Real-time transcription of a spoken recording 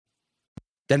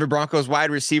Denver Broncos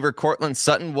wide receiver Courtland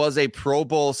Sutton was a Pro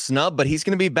Bowl snub, but he's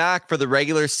going to be back for the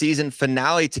regular season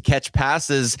finale to catch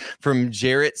passes from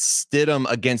Jarrett Stidham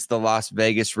against the Las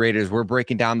Vegas Raiders. We're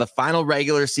breaking down the final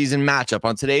regular season matchup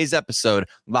on today's episode,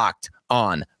 Locked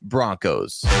on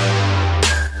Broncos.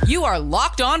 You are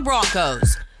Locked on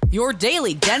Broncos, your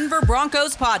daily Denver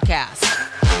Broncos podcast.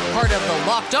 Part of the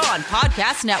Locked on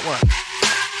Podcast Network.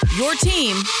 Your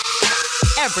team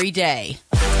every day.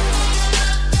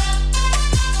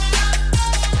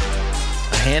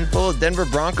 Handful of Denver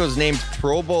Broncos named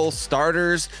Pro Bowl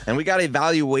starters, and we got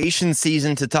evaluation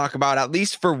season to talk about, at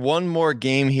least for one more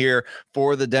game here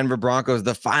for the Denver Broncos,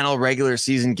 the final regular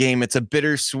season game. It's a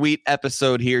bittersweet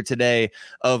episode here today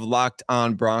of Locked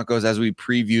on Broncos as we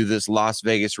preview this Las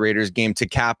Vegas Raiders game to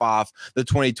cap off the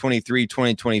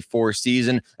 2023-2024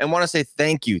 season. And want to say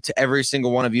thank you to every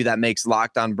single one of you that makes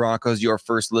Locked on Broncos your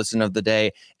first listen of the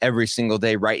day every single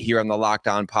day right here on the Locked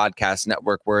on Podcast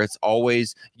Network, where it's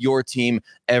always your team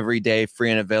every day, free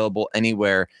and available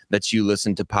anywhere that you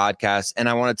listen to podcasts. And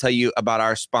I want to tell you about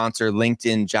our sponsor,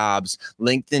 LinkedIn Jobs.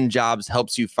 LinkedIn Jobs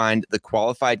helps you find the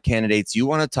qualified candidates you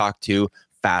want to talk to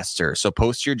faster. So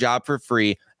post your job for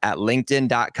free at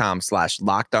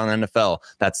linkedin.com/lockedonnfl.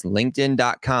 That's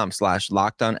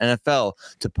linkedin.com/lockedonnfl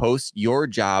to post your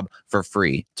job for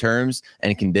free. Terms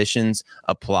and conditions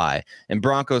apply. In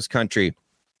Broncos country,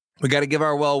 we got to give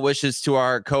our well wishes to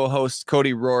our co-host,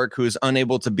 Cody Rourke, who is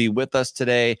unable to be with us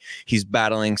today. He's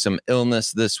battling some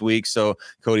illness this week. So,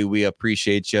 Cody, we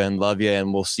appreciate you and love you,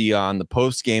 and we'll see you on the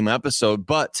post-game episode.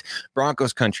 But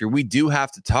Broncos country, we do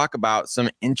have to talk about some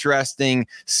interesting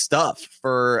stuff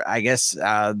for, I guess,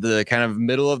 the kind of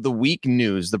middle of the week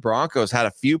news. The Broncos had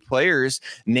a few players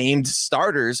named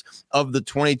starters of the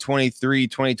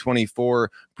 2023-2024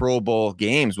 Pro Bowl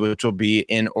games, which will be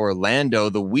in Orlando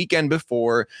the weekend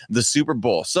before the Super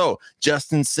Bowl. So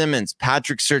Justin Simmons,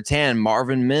 Patrick Surtain,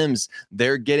 Marvin Mims,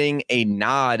 they're getting a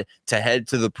nod to head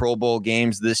to the Pro Bowl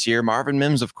games this year. Marvin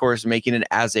Mims, of course, making it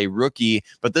as a rookie,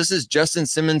 but this is Justin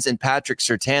Simmons and Patrick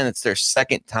Surtain. It's their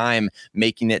second time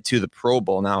making it to the Pro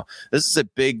Bowl. Now, this is a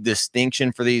big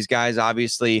distinction for these guys.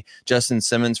 Obviously, Justin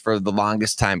Simmons for the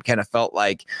longest time kind of felt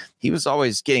like he was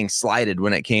always getting slighted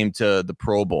when it came to the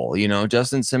Pro Bowl. You know,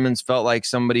 Justin Simmons felt like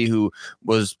somebody who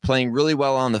was playing really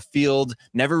well on the field,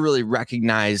 never really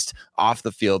recognized off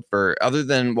the field for, other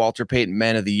than Walter Payton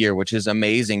Man of the Year, which is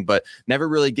amazing, but never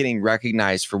really getting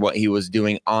recognized for what he was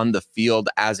doing on the field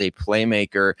as a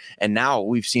playmaker. And now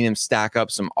we've seen him stack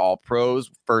up some all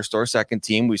pros, first or second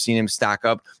team. We've seen him stack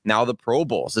up now the Pro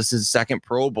Bowls. This is his second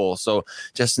Pro Bowl. So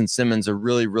Justin Simmons, a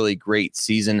really, really great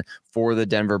season for the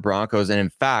Denver Broncos. And in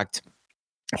fact,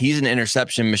 he's an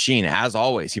interception machine, as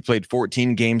always. He played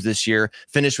 14 games this year,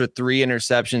 finished with 3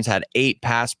 interceptions, had 8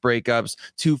 pass breakups,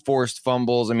 2 forced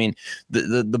fumbles. I mean,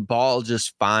 the ball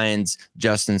just finds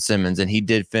Justin Simmons, and he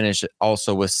did finish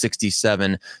also with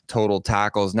 67 total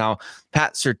tackles. Now,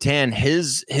 Pat Surtain,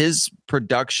 his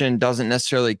production doesn't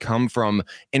necessarily come from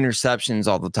interceptions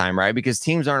all the time, right? Because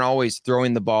teams aren't always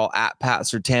throwing the ball at Pat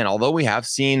Surtain. Although we have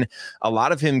seen a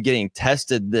lot of him getting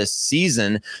tested this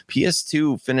season,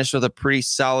 PS2 finished with a pretty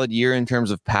solid year in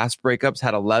terms of pass breakups,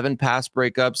 had 11 pass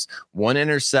breakups, 1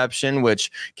 interception,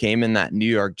 which came in that New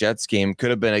York Jets game. Could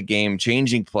have been a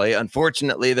game-changing play.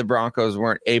 Unfortunately, the Broncos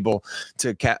weren't able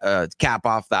to cap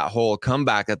off that whole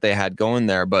comeback that they had going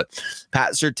there. But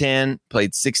Pat Surtain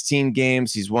played 16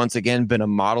 games. He's once again been a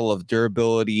model of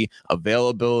durability,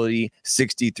 availability,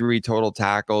 63 total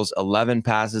tackles, 11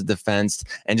 passes defensed,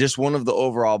 and just one of the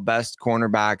overall best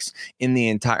cornerbacks in the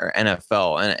entire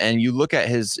NFL. And you look at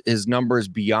his numbers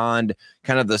beyond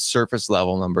kind of the surface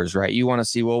level numbers, right? You want to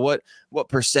see, well, what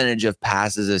percentage of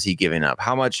passes is he giving up?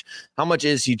 How much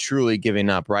is he truly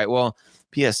giving up, right? Well,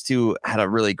 PS2 had a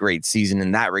really great season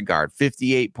in that regard.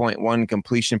 58.1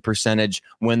 completion percentage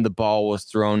when the ball was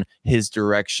thrown his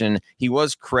direction. He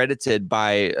was credited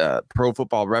by Pro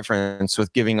Football Reference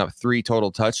with giving up 3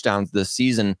 total touchdowns this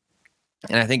season.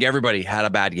 And I think everybody had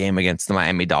a bad game against the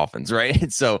Miami Dolphins,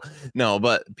 right? So, no,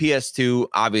 but PS2,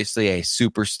 obviously a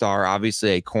superstar,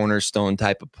 obviously a cornerstone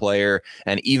type of player,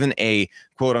 and even a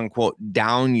quote-unquote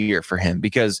down year for him,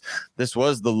 because this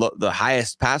was the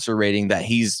highest passer rating that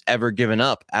he's ever given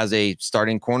up as a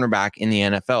starting cornerback in the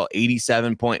NFL,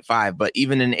 87.5. But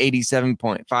even an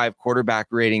 87.5 quarterback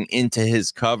rating into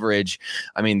his coverage,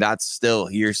 I mean, that's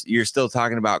still, you're still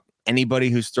talking about anybody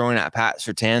who's throwing at Pat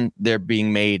Surtain, they're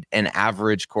being made an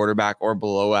average quarterback or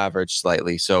below average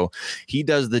slightly. So he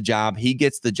does the job. He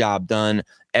gets the job done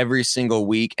every single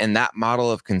week. And that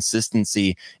model of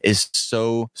consistency is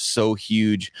so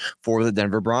huge for the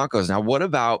Denver Broncos. Now, what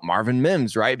about Marvin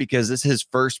Mims, right? Because this is his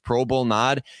first Pro Bowl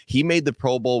nod. He made the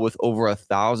Pro Bowl with over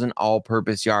 1,000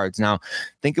 all-purpose yards. Now,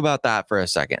 think about that for a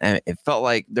second. And it felt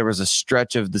like there was a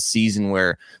stretch of the season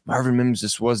where Marvin Mims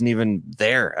just wasn't even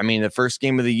there. I mean, the first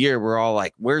game of the year, we're all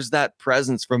like, where's that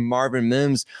presence from Marvin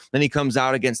Mims? Then he comes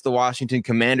out against the Washington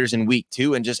Commanders in week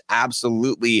 2 and just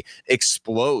absolutely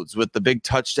explodes with the big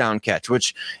touchdown catch,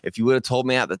 which if you would have told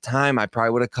me at the time, I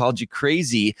probably would have called you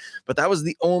crazy. But that was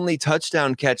the only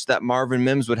touchdown catch that Marvin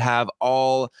Mims would have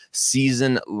all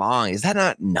season long. Is that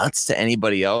not nuts to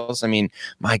anybody else? I mean,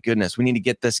 my goodness, we need to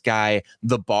get this guy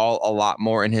the ball a lot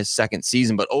more in his second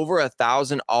season. But over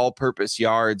 1,000 all-purpose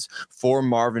yards for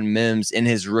Marvin Mims in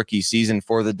his rookie season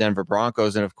for the Denver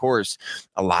Broncos. And of course,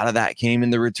 a lot of that came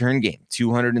in the return game.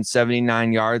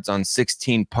 279 yards on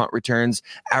 16 punt returns,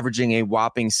 averaging a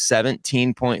whopping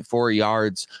 17.4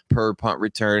 yards per punt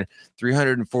return,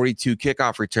 342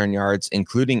 kickoff return yards,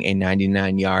 including a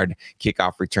 99-yard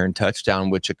kickoff return touchdown,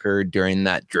 which occurred during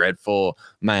that dreadful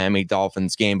Miami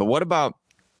Dolphins game. But what about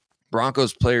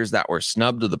Broncos players that were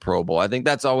snubbed to the Pro Bowl? I think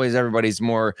that's always everybody's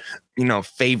more,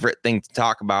 favorite thing to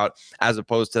talk about, as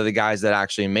opposed to the guys that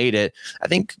actually made it. I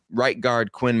think right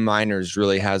guard Quinn Miners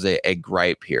really has a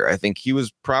gripe here. I think he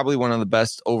was probably one of the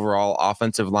best overall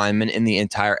offensive linemen in the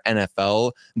entire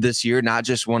NFL this year, not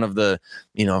just one of the,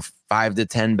 5 to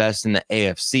 10 best in the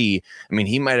AFC. I mean,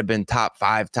 he might have been top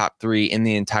 5, top 3 in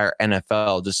the entire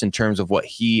NFL, just in terms of what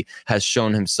he has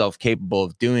shown himself capable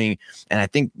of doing. And I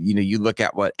think, you look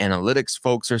at what analytics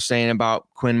folks are saying about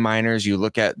Quinn Miners, you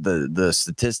look at the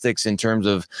statistics in terms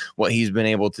of what he's been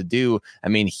able to do. I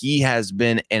mean, he has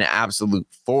been an absolute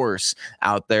force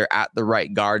out there at the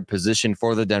right guard position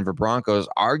for the Denver Broncos,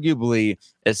 arguably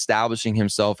establishing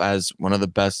himself as one of the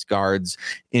best guards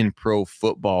in pro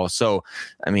football. So,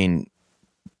 I mean,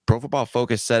 Pro Football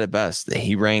Focus said it best, that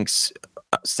he ranks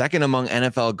second among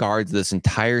NFL guards this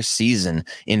entire season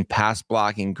in pass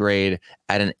blocking grade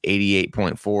at an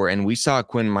 88.4. And we saw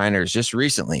Quinn Miners just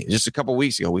recently, just a couple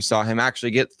weeks ago, we saw him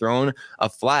actually get thrown a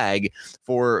flag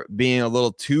for being a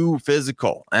little too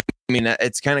physical. I mean,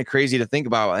 it's kind of crazy to think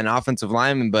about an offensive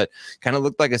lineman, but kind of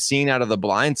looked like a scene out of The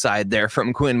Blind Side there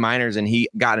from Quinn Miners, and he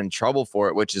got in trouble for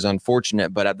it, which is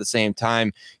unfortunate. But at the same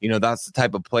time, that's the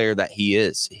type of player that he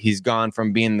is. He's gone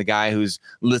from being the guy who's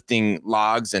lifting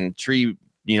logs and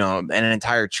an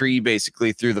entire tree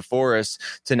basically through the forest,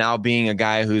 to now being a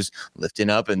guy who's lifting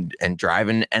up and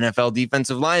driving NFL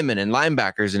defensive linemen and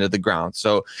linebackers into the ground.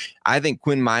 So I think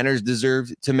Quinn Miners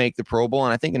deserved to make the Pro Bowl.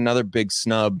 And I think another big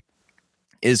snub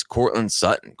is Courtland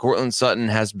Sutton. Courtland Sutton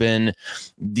has been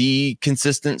the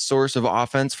consistent source of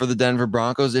offense for the Denver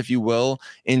Broncos, if you will,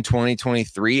 in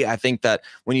 2023. I think that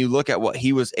when you look at what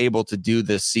he was able to do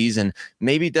this season,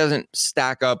 maybe it doesn't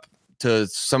stack up to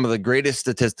some of the greatest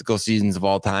statistical seasons of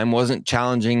all time, wasn't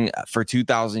challenging for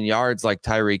 2,000 yards like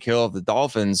Tyreek Hill of the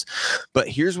Dolphins. But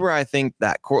here's where I think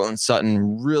that Courtland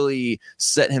Sutton really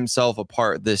set himself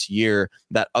apart this year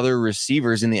that other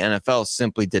receivers in the NFL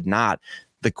simply did not.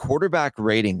 The quarterback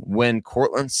rating when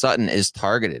Courtland Sutton is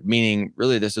targeted, meaning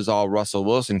really this is all Russell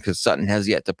Wilson because Sutton has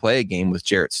yet to play a game with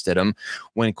Jarrett Stidham.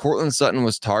 When Courtland Sutton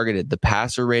was targeted, the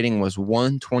passer rating was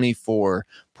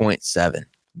 124.7.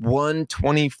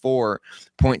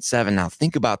 124.7. Now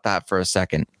think about that for a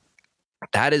second.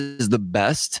 That is the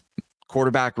best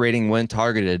quarterback rating when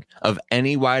targeted of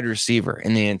any wide receiver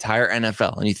in the entire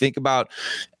NFL. And you think about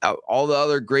all the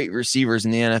other great receivers in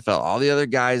the NFL, all the other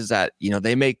guys that,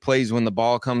 they make plays when the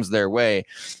ball comes their way.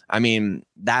 I mean,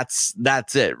 that's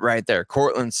it right there.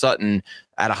 Courtland Sutton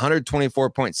at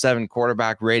 124.7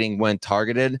 quarterback rating when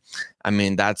targeted. I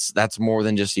mean, that's more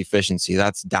than just efficiency.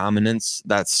 That's dominance.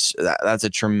 That's a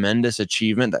tremendous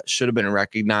achievement that should have been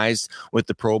recognized with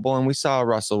the Pro Bowl. And we saw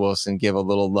Russell Wilson give a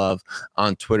little love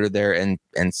on Twitter there and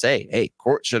say, hey,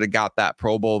 Court should have got that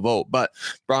Pro Bowl vote. But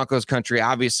Broncos country,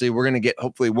 obviously, we're going to get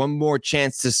hopefully one more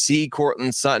chance to see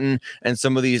Courtland Sutton and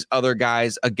some of these other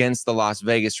guys against the Las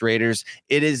Vegas Raiders.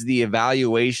 It is the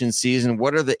evaluation season.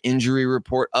 What are the injury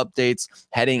report updates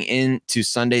heading into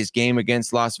Sunday's game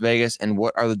against Las Vegas? And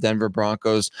what are the Denver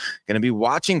Broncos going to be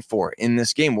watching for in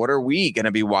this game? What are we going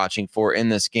to be watching for in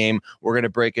this game? We're going to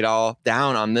break it all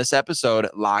down on this episode,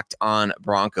 Locked on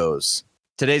Broncos.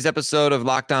 Today's episode of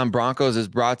Locked On Broncos is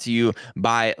brought to you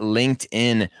by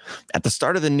LinkedIn. At the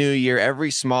start of the new year,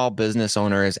 every small business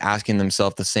owner is asking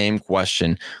themselves the same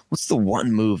question. What's the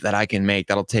one move that I can make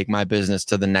that'll take my business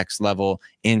to the next level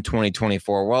in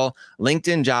 2024? Well,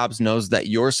 LinkedIn Jobs knows that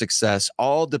your success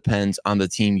all depends on the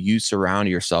team you surround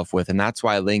yourself with. And that's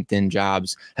why LinkedIn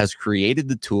Jobs has created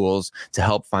the tools to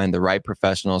help find the right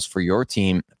professionals for your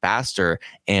team faster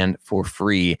and for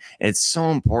free. And it's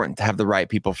so important to have the right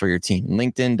people for your team.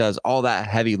 LinkedIn does all that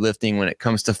heavy lifting when it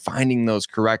comes to finding those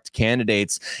correct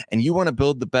candidates. And you want to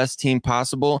build the best team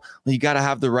possible, well, you got to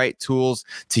have the right tools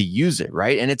to use it,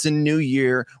 right? And it's a new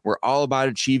year. We're all about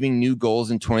achieving new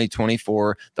goals in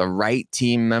 2024. The right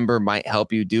team member might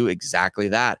help you do exactly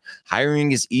that.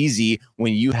 Hiring is easy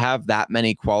when you have that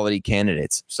many quality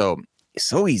candidates.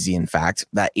 So easy, in fact,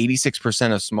 that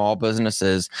 86% of small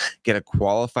businesses get a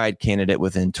qualified candidate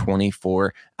within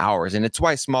 24 hours. And it's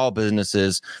why small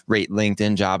businesses rate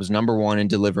LinkedIn Jobs number one in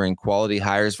delivering quality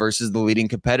hires versus the leading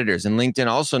competitors. And LinkedIn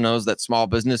also knows that small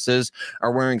businesses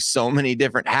are wearing so many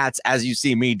different hats, as you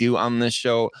see me do on this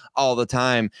show all the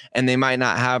time, and they might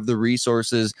not have the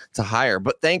resources to hire.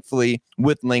 But thankfully,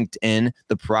 with LinkedIn,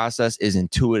 the process is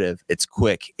intuitive, it's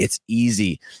quick, it's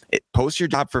easy. Post your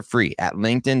job for free at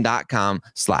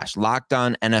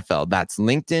linkedin.com/lockedonnfl. That's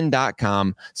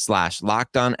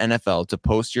linkedin.com/lockedonnfl to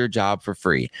post your job for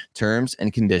free. Terms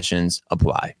and conditions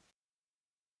apply.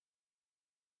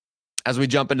 As we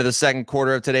jump into the second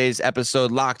quarter of today's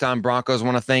episode, Locked On Broncos, I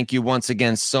want to thank you once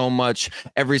again so much,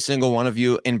 every single one of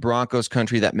you in Broncos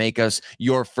country that make us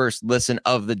your first listen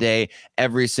of the day,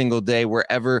 every single day,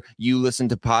 wherever you listen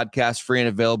to podcasts, free and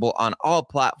available on all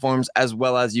platforms, as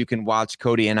well as you can watch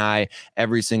Cody and I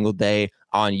every single day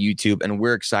on YouTube. And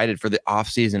we're excited for the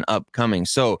offseason upcoming.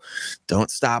 So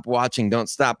don't stop watching. Don't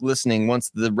stop listening once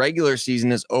the regular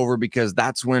season is over, because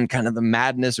that's when kind of the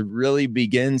madness really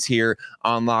begins here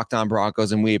on Locked On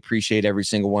Broncos. And we appreciate every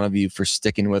single one of you for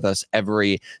sticking with us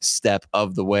every step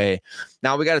of the way.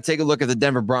 Now we got to take a look at the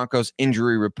Denver Broncos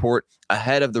injury report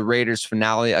ahead of the Raiders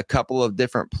finale. A couple of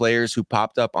different players who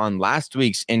popped up on last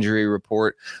week's injury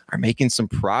report are making some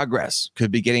progress,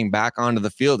 could be getting back onto the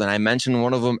field. And I mentioned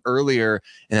one of them earlier,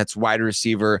 and that's wide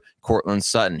receiver Courtland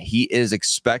Sutton. He is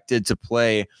expected to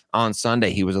play on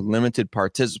Sunday. He was a limited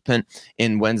participant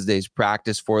in Wednesday's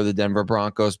practice for the Denver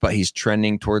Broncos, but he's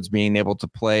trending towards being able to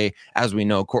play. As we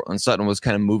know, Courtland Sutton was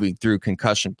kind of moving through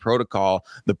concussion protocol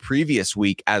the previous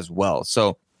week as well.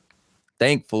 So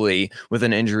thankfully, with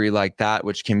an injury like that,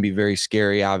 which can be very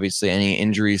scary, obviously, any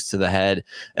injuries to the head,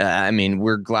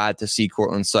 we're glad to see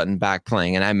Courtland Sutton back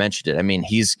playing. And I mentioned it. I mean,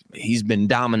 he's been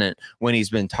dominant when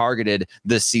he's been targeted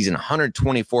this season.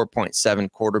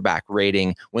 124.7 quarterback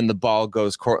rating when the ball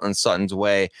goes Courtland Sutton's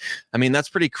way. I mean, that's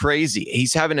pretty crazy.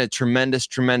 He's having a tremendous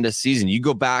season. You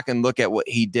go back and look at what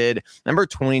he did. Remember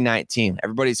 2019,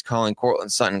 everybody's calling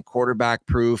Courtland Sutton quarterback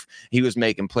proof. He was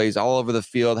making plays all over the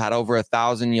field, had over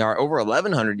 1,000 yards, over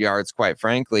 1,100 yards, quite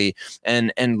frankly,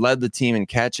 and led the team in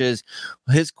catches.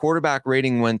 His quarterback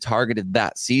rating when targeted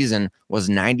that season was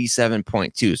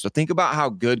 97.2. So think about how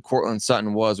good Courtland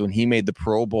Sutton was when he made the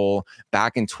Pro Bowl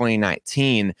back in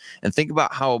 2019, and think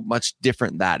about how much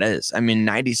different that is. I mean,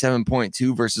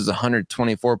 97.2 versus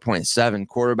 124.7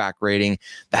 quarterback rating.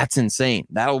 That's insane.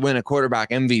 That'll win a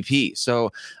quarterback MVP.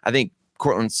 So I think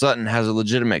Courtland Sutton has a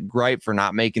legitimate gripe for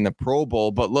not making the Pro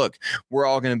Bowl. But look, we're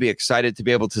all going to be excited to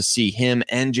be able to see him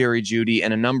and Jerry Jeudy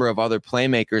and a number of other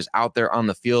playmakers out there on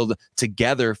the field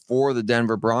together for the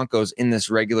Denver Broncos in this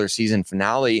regular season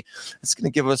finale. It's going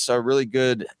to give us a really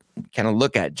good kind of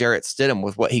look at Jarrett Stidham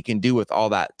with what he can do with all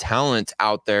that talent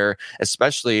out there,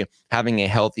 especially having a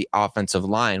healthy offensive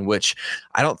line, which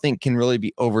I don't think can really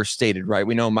be overstated, right?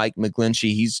 We know Mike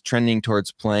McGlinchey, he's trending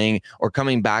towards playing or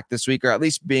coming back this week, or at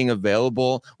least being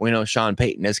available. We know Sean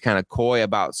Payton is kind of coy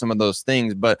about some of those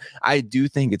things, but I do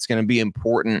think it's going to be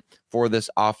important for this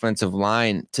offensive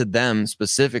line, to them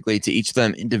specifically, to each of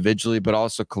them individually, but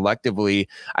also collectively.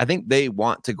 I think they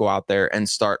want to go out there and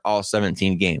start all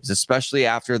 17 games, especially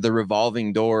after the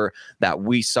revolving door that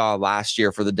we saw last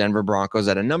year for the Denver Broncos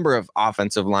at a number of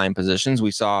offensive line positions.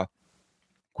 We saw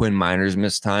Quinn Miners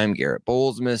missed time, Garrett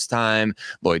Bowles missed time,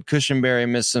 Lloyd Cushenberry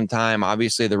missed some time.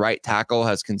 Obviously, the right tackle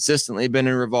has consistently been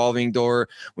a revolving door.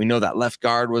 We know that left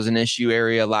guard was an issue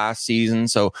area last season.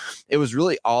 So it was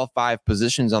really all five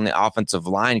positions on the offensive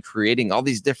line, creating all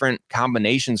these different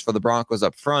combinations for the Broncos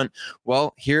up front.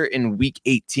 Well, here in week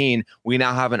 18, we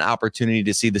now have an opportunity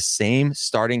to see the same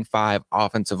starting five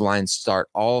offensive lines start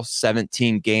all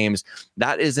 17 games.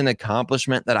 That is an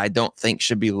accomplishment that I don't think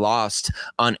should be lost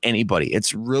on anybody.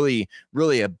 It's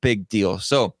really a big deal.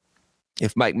 So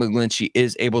if Mike McGlinchey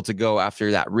is able to go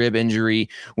after that rib injury,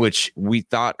 which we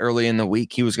thought early in the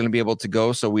week he was going to be able to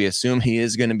go. So we assume he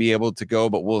is going to be able to go,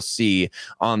 but we'll see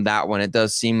on that one. It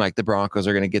does seem like the Broncos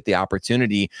are going to get the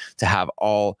opportunity to have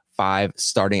all 5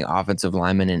 starting offensive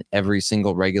linemen in every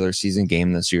single regular season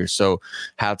game this year. So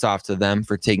hats off to them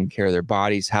for taking care of their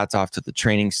bodies. Hats off to the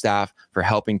training staff for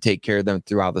helping take care of them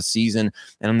throughout the season.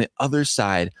 And on the other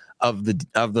side of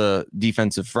the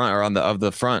defensive front, or of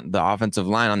the front, the offensive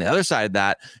line, on the other side of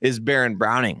that is Baron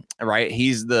Browning, right?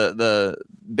 He's the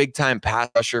big time pass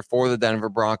rusher for the Denver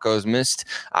Broncos. Missed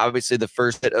obviously the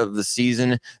first hit of the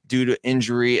season due to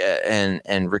injury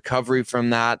and recovery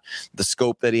from that, the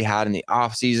scope that he had in the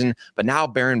offseason. But now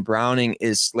Baron Browning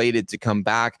is slated to come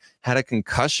back. Had a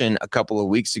concussion a couple of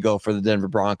weeks ago for the Denver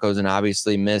Broncos and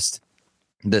obviously missed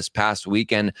this past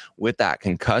weekend with that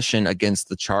concussion against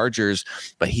the Chargers,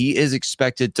 but he is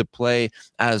expected to play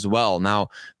as well. Now,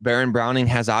 Baron Browning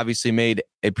has obviously made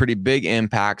a pretty big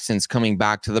impact since coming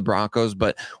back to the Broncos,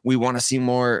 but we want to see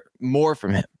more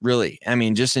from him, really. I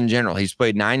mean, just in general, he's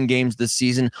played 9 games this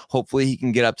season. Hopefully he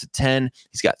can get up to 10.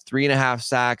 He's got 3.5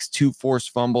 sacks, 2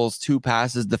 forced fumbles, 2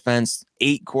 passes defense,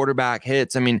 8 quarterback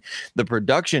hits. I mean, the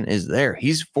production is there.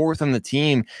 He's 4th on the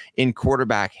team in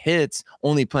quarterback hits,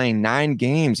 only playing 9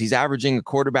 games. He's averaging a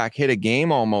quarterback hit a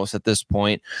game almost at this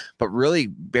point. But really,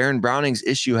 Baron Browning's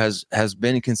issue has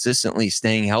been consistently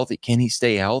staying healthy. Can he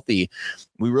stay healthy?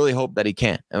 We really hope that he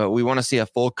can. We want to see a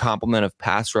full complement of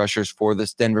pass rushers for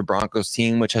this Denver Broncos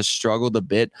team, which has struggled a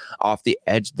bit off the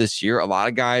edge this year. A lot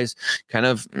of guys kind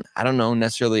of, I don't know,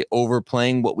 necessarily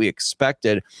overplaying what we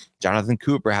expected. Jonathan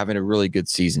Cooper having a really good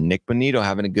season. Nick Bonito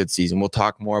having a good season. We'll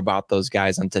talk more about those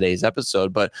guys on today's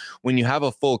episode. But when you have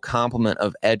a full complement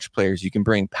of edge players, you can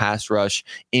bring pass rush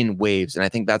in waves. And I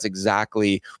think that's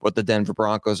exactly what the Denver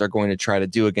Broncos are going to try to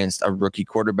do against a rookie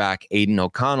quarterback, Aiden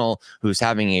O'Connell, who's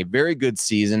having a very good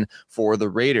season for the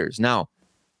Raiders. Now,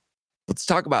 let's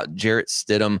talk about Jarrett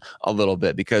Stidham a little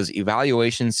bit, because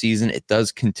evaluation season, it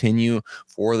does continue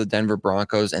for the Denver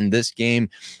Broncos. And this game,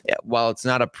 while it's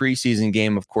not a preseason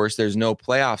game, of course, there's no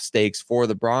playoff stakes for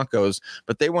the Broncos,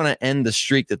 but they want to end the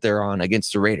streak that they're on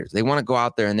against the Raiders. They want to go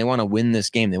out there and they want to win this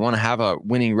game. They want to have a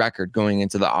winning record going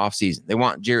into the offseason. They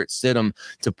want Jarrett Stidham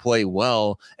to play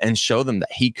well and show them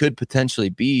that he could potentially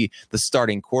be the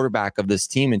starting quarterback of this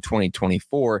team in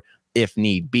 2024. If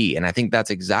need be. And I think that's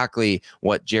exactly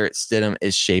what Jarrett Stidham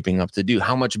is shaping up to do.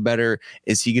 How much better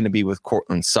is he going to be with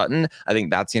Courtland Sutton? I think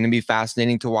that's going to be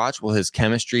fascinating to watch. Will his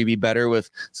chemistry be better with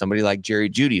somebody like Jerry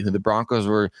Jeudy, who the Broncos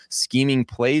were scheming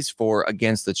plays for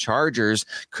against the Chargers?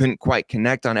 Couldn't quite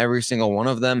connect on every single one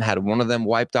of them, had one of them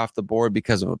wiped off the board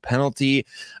because of a penalty.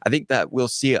 I think that we'll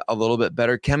see a little bit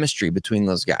better chemistry between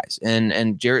those guys.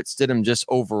 And Jarrett Stidham, just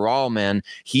overall, man,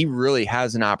 he really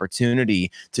has an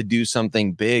opportunity to do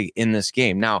something big in this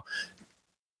game. Now,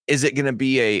 is it going to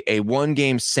be a one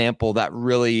game sample that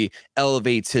really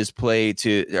elevates his play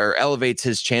or elevates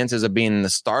his chances of being the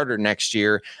starter next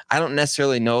year? I don't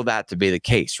necessarily know that to be the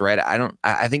case, right?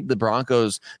 I think the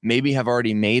Broncos maybe have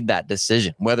already made that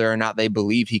decision, whether or not they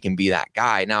believe he can be that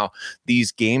guy. Now,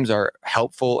 these games are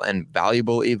helpful and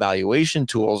valuable evaluation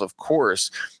tools, of course,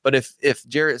 but if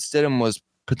Jarrett Stidham was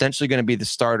potentially going to be the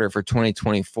starter for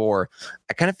 2024,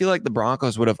 I kind of feel like the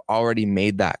Broncos would have already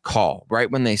made that call right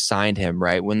when they signed him,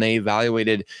 right? When they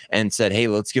evaluated and said, hey,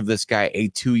 let's give this guy a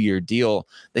 2-year deal.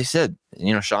 They said,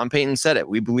 Sean Payton said it.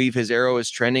 We believe his arrow is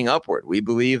trending upward. We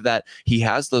believe that he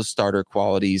has those starter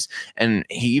qualities. And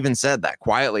he even said that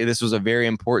quietly, this was a very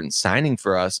important signing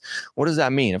for us. What does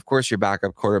that mean? Of course, your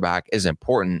backup quarterback is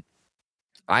important.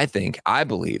 I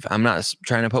believe, I'm not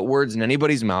trying to put words in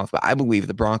anybody's mouth, but I believe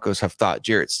the Broncos have thought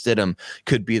Jarrett Stidham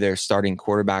could be their starting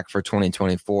quarterback for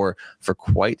 2024 for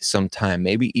quite some time,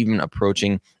 maybe even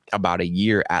approaching about a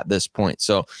year at this point.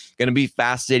 So going to be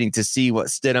fascinating to see what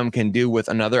Stidham can do with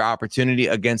another opportunity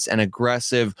against an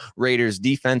aggressive Raiders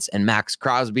defense and Max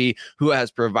Crosby, who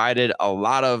has provided a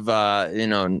lot of,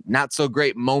 not so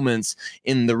great moments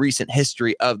in the recent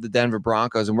history of the Denver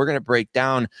Broncos. And we're going to break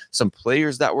down some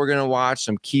players that we're going to watch,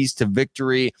 some keys to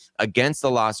victory against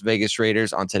the Las Vegas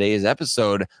Raiders on today's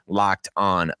episode, Locked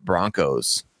On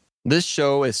Broncos. This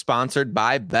show is sponsored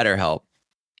by BetterHelp.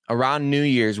 Around New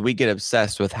Year's, we get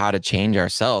obsessed with how to change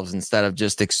ourselves instead of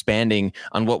just expanding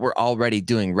on what we're already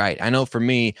doing right. I know for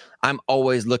me, I'm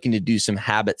always looking to do some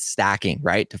habit stacking,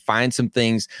 right? To find some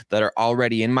things that are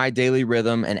already in my daily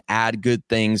rhythm and add good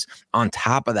things on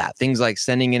top of that. Things like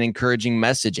sending an encouraging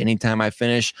message anytime I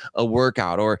finish a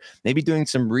workout, or maybe doing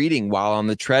some reading while on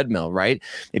the treadmill, right?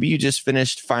 Maybe you just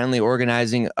finished finally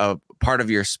organizing a part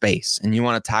of your space and you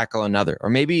want to tackle another. Or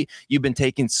maybe you've been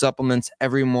taking supplements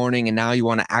every morning and now you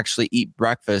want to actually eat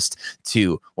breakfast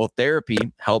too. Well, therapy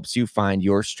helps you find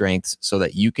your strengths so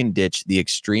that you can ditch the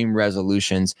extreme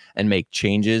resolutions and make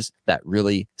changes that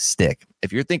really stick.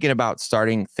 If you're thinking about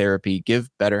starting therapy, give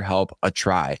BetterHelp a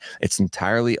try. It's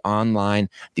entirely online,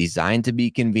 designed to be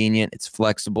convenient, it's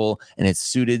flexible, and it's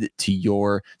suited to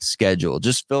your schedule.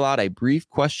 Just fill out a brief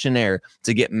questionnaire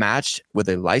to get matched with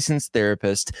a licensed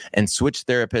therapist and switch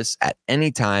therapists at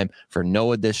any time for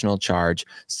no additional charge.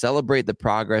 Celebrate the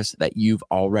progress that you've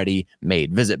already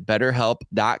made. Visit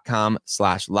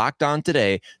BetterHelp.com/lockedon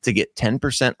today to get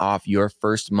 10% off your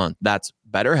first month. That's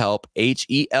BetterHelp,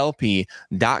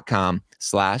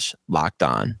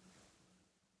 HELP.com/lockedon.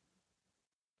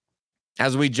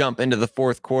 As we jump into the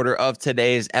fourth quarter of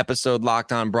today's episode,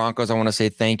 Locked On Broncos, I want to say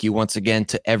thank you once again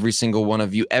to every single one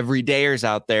of you everydayers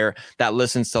out there that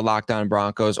listens to Locked On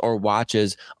Broncos or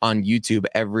watches on YouTube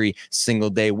every single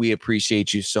day. We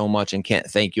appreciate you so much and can't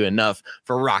thank you enough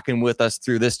for rocking with us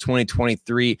through this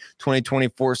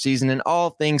 2023-2024 season. And all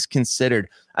things considered,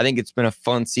 I think it's been a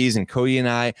fun season. Cody and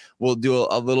I will do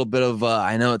a little bit of,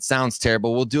 I know it sounds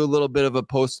terrible, we'll do a little bit of a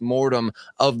post-mortem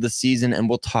of the season and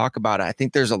we'll talk about it. I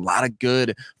think there's a lot of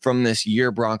good from this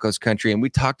year, Broncos country, and we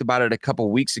talked about it a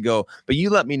couple weeks ago, but you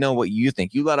let me know what you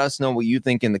think. You let us know what you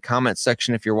think in the comment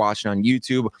section if you're watching on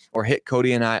YouTube, or hit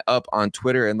Cody and I up on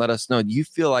Twitter and let us know, do you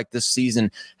feel like this season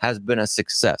has been a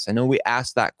success? I know we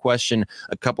asked that question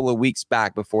a couple of weeks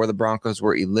back before the Broncos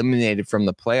were eliminated from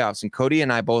the playoffs, and Cody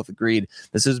and I both agreed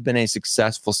this has been a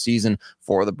successful season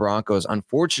for the Broncos.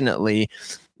 Unfortunately,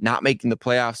 not making the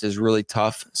playoffs is really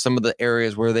tough. Some of the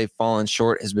areas where they've fallen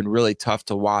short has been really tough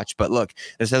to watch. But look,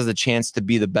 this has the chance to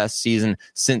be the best season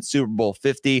since Super Bowl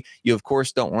 50. You, of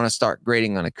course, don't want to start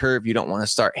grading on a curve. You don't want to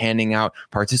start handing out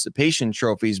participation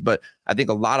trophies. But I think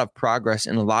a lot of progress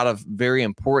in a lot of very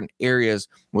important areas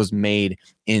was made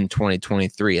in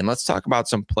 2023. And let's talk about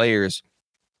some players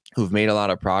who've made a lot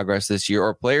of progress this year,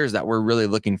 or players that we're really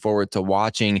looking forward to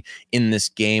watching in this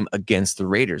game against the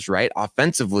Raiders, right?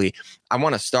 Offensively, I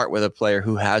want to start with a player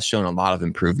who has shown a lot of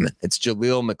improvement. It's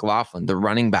Jaleel McLaughlin, the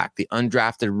running back, the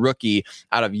undrafted rookie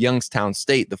out of Youngstown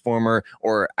State, the former,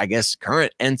 or I guess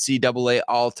current NCAA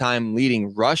all-time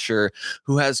leading rusher,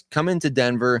 who has come into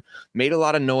Denver, made a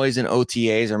lot of noise in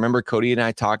OTAs. I remember Cody and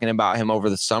I talking about him over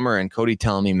the summer, and Cody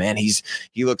telling me, man,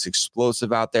 he looks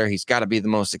explosive out there. He's got to be the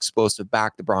most explosive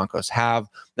back the Broncos have.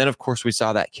 Then, of course, we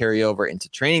saw that carry over into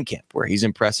training camp, where he's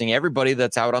impressing everybody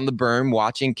that's out on the berm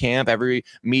watching camp, every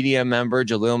media member.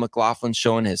 Jaleel McLaughlin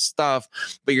showing his stuff,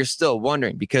 but you're still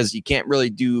wondering because you can't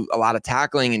really do a lot of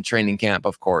tackling in training camp,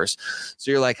 of course. So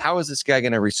you're like, how is this guy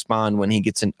going to respond when he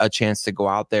gets a chance to go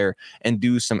out there and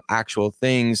do some actual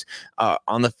things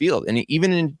on the field, and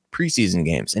even in preseason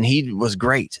games? And he was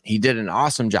great. He did an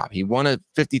awesome job. He won a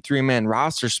 53-man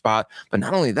roster spot, but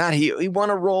not only that, he won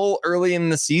a role early in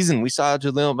the season. We saw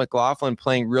Jaleel McLaughlin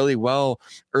playing really well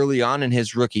early on in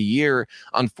his rookie year.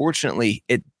 Unfortunately,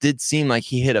 it did seem like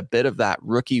he hit a bit of that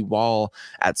rookie wall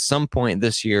at some point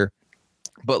this year.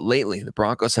 But lately, the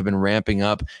Broncos have been ramping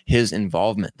up his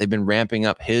involvement. They've been ramping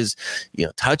up his,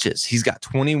 touches. He's got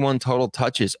 21 total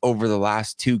touches over the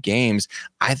last 2 games.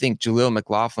 I think Jaleel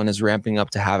McLaughlin is ramping up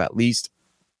to have at least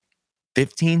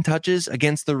 15 touches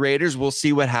against the Raiders. We'll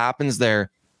see what happens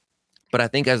there. But I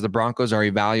think as the Broncos are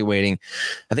evaluating,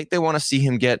 I think they want to see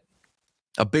him get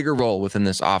a bigger role within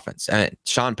this offense. And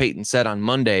Sean Payton said on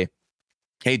Monday,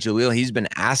 hey, Jaleel, he's been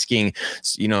asking,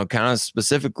 kind of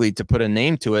specifically to put a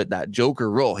name to it, that Joker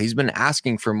role. He's been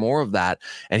asking for more of that,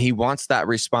 and he wants that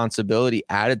responsibility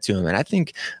added to him. And I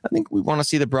think we want to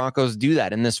see the Broncos do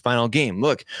that in this final game.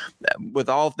 Look, with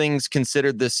all things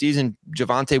considered this season,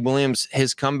 Javonte Williams,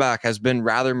 his comeback has been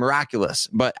rather miraculous.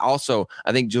 But also,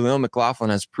 I think Jaleel McLaughlin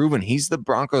has proven he's the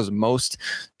Broncos' most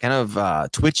kind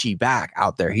of twitchy back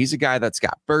out there. He's a guy that's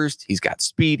got burst, he's got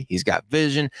speed, he's got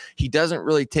vision. He doesn't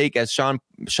really take, as Sean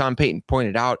Payton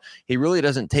pointed out, he really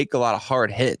doesn't take a lot of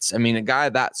hard hits. I mean, a guy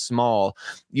that small,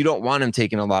 you don't want him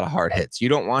taking a lot of hard hits. You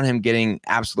don't want him getting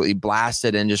absolutely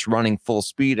blasted and just running full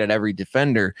speed at every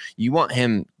defender. You want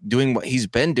him doing what he's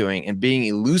been doing and being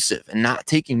elusive and not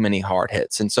taking many hard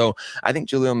hits. And so I think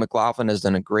Jaleel McLaughlin has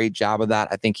done a great job of that.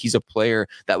 I think he's a player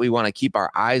that we want to keep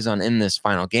our eyes on in this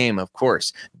final game. Of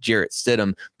course, Jarrett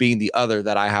Stidham being the other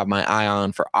that I have my eye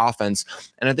on for offense.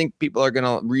 And I think people are going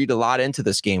to read a lot into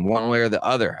this game, one way or the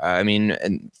other. I mean,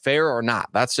 and fair or not,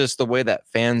 that's just the way that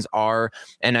fans are.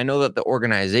 And I know that the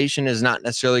organization is not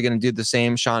necessarily going to do the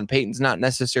same. Sean Payton's not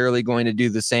necessarily going to do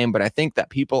the same, but I think that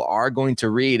people are going to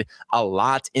read a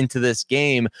lot into this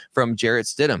game from Jarrett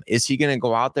Stidham. Is he going to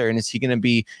go out there and is he going to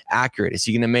be accurate? Is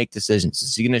he going to make decisions?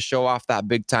 Is he going to show off that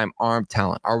big time arm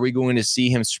talent? Are we going to see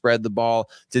him spread the ball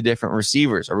to different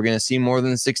receivers? Are we going to see more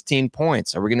than 16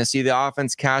 points? Are we going to see the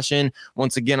offense cash in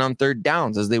once again on third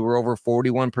downs as they were over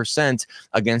 41%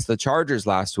 against the Chargers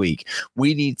last week?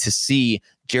 We need to see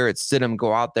Jarrett Stidham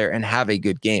go out there and have a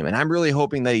good game. And I'm really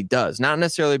hoping that he does. Not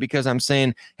necessarily because I'm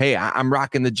saying, hey, I'm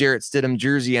rocking the Jarrett Stidham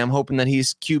jersey. I'm hoping that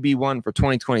he's QB1 for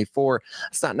 2024.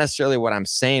 That's not necessarily what I'm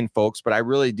saying, folks, but I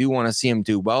really do want to see him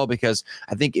do well because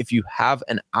I think if you have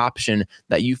an option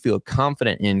that you feel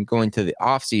confident in going to the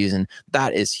offseason,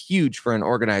 that is huge for an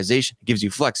organization. It gives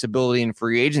you flexibility in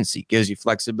free agency, gives you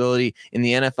flexibility in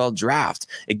the NFL draft.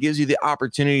 It gives you the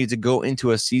opportunity to go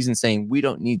into a season saying we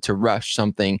don't need to rush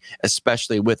something,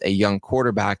 especially with a young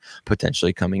quarterback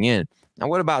potentially coming in. Now,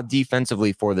 what about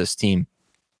defensively for this team?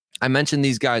 I mentioned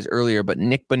these guys earlier, but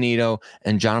Nick Bonito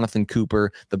and Jonathan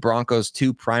Cooper, the Broncos'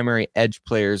 two primary edge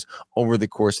players over the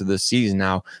course of this season.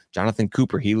 Now, Jonathan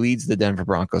Cooper, he leads the Denver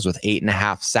Broncos with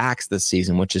 8.5 sacks this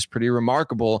season, which is pretty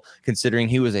remarkable considering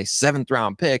he was a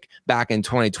 7th-round pick back in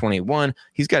 2021.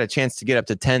 He's got a chance to get up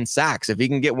to 10 sacks. If he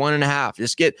can get 1.5,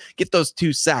 just get those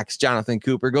 2 sacks, Jonathan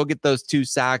Cooper. Go get those 2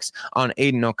 sacks on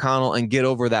Aiden O'Connell and get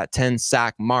over that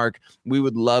 10-sack mark. We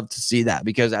would love to see that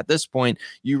because at this point,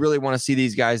 you really want to see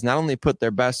these guys not only put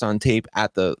their best on tape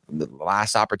at the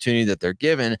last opportunity that they're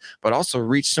given, but also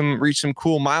reach some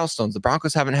cool milestones. The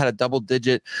Broncos haven't had a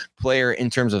double-digit player in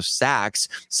terms of sacks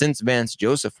since Vance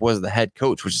Joseph was the head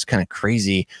coach, which is kind of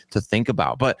crazy to think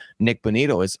about. But Nick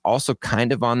Bonito is also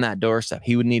kind of on that doorstep.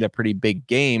 He would need a pretty big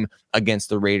game against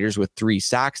the Raiders with 3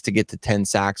 sacks to get to 10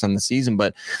 sacks on the season.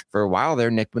 But for a while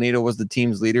there, Nick Bonito was the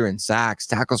team's leader in sacks,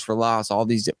 tackles for loss, all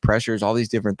these pressures, all these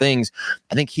different things.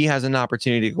 I think he has an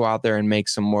opportunity to go out there and make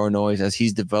some more noise as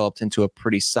he's developed into a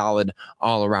pretty solid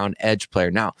all-around edge player.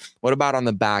 Now, what about on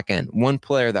the back end? One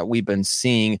player that we've been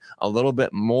seeing a little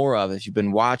bit more of, if you've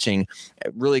been watching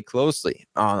really closely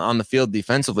on the field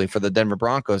defensively for the Denver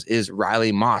Broncos, is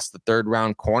Riley Moss, the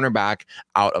 3rd-round cornerback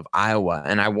out of Iowa.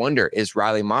 And I wonder, is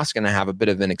Riley Moss going to have a bit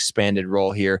of an expanded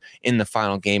role here in the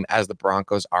final game as the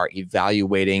Broncos are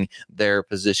evaluating their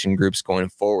position groups going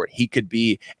forward? He could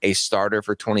be a starter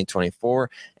for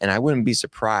 2024, and I wouldn't be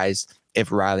surprised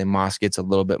if Riley Moss gets a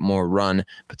little bit more run,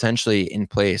 potentially in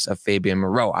place of Fabian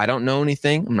Moreau. I don't know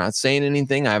anything. I'm not saying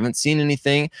anything. I haven't seen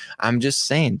anything. I'm just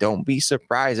saying, don't be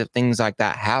surprised if things like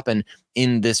that happen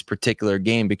in this particular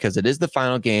game because it is the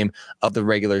final game of the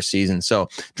regular season. So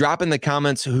drop in the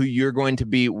comments who you're going to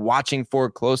be watching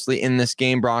for closely in this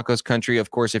game, Broncos country.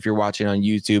 Of course, if you're watching on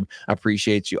YouTube,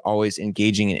 appreciate you always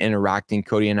engaging and interacting.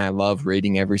 Cody and I love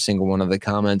reading every single one of the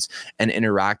comments and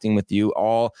interacting with you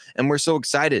all. And we're so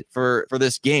excited for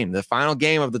this game, the final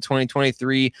game of the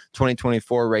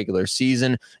 2023-2024 regular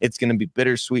season. It's going to be a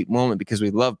bittersweet moment because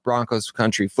we love Broncos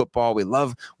country football. We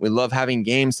love having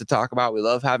games to talk about. We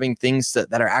love having things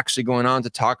that are actually going on to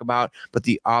talk about, but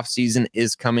the offseason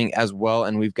is coming as well,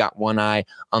 and we've got one eye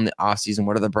on the offseason.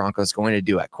 What are the Broncos going to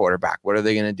do at quarterback? What are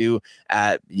they going to do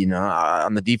at,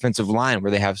 on the defensive line where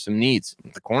they have some needs?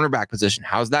 The cornerback position,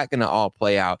 how's that going to all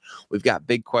play out? We've got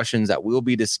big questions that we'll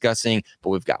be discussing, but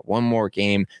we've got one more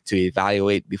game to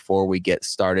evaluate before we get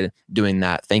started doing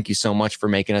that. Thank you so much for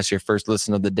making us your first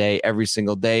listen of the day every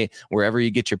single day, wherever you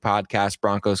get your podcast,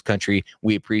 Broncos country.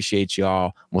 We appreciate you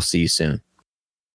all. We'll see you soon.